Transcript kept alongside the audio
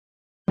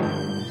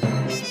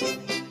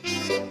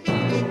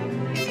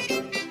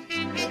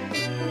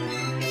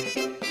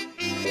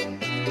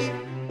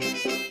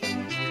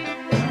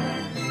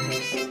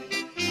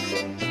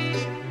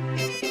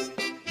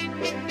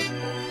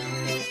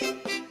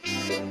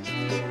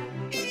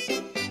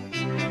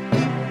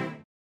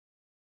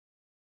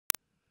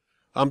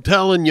I'm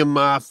telling you,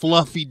 Ma,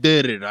 Fluffy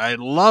did it. I'd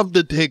love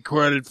to take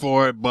credit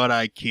for it, but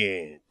I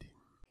can't.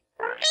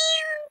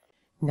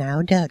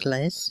 Now,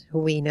 Douglas,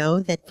 we know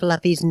that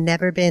Fluffy's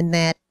never been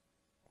that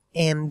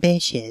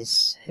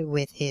ambitious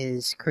with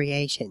his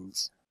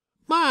creations.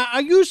 Ma,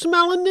 are you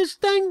smelling this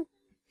thing?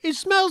 It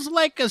smells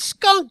like a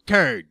skunk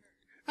turd.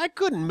 I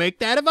couldn't make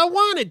that if I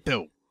wanted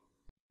to.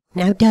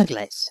 Now,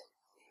 Douglas,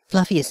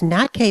 Fluffy is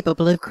not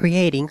capable of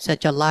creating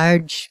such a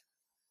large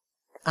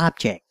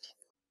object.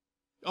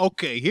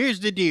 Okay, here's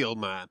the deal,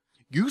 Ma.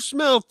 You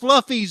smell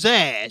Fluffy's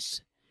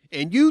ass,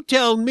 and you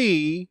tell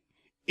me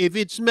if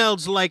it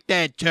smells like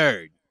that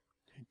turd.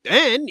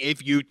 Then,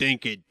 if you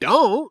think it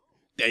don't,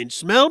 then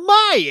smell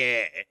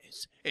my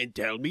ass, and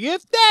tell me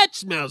if that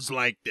smells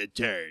like the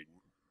turd.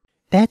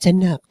 That's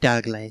enough,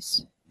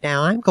 Douglas.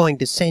 Now I'm going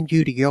to send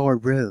you to your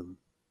room.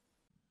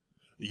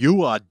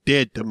 You are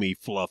dead to me,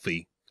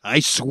 Fluffy.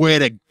 I swear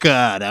to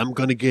God I'm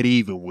gonna get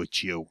even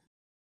with you.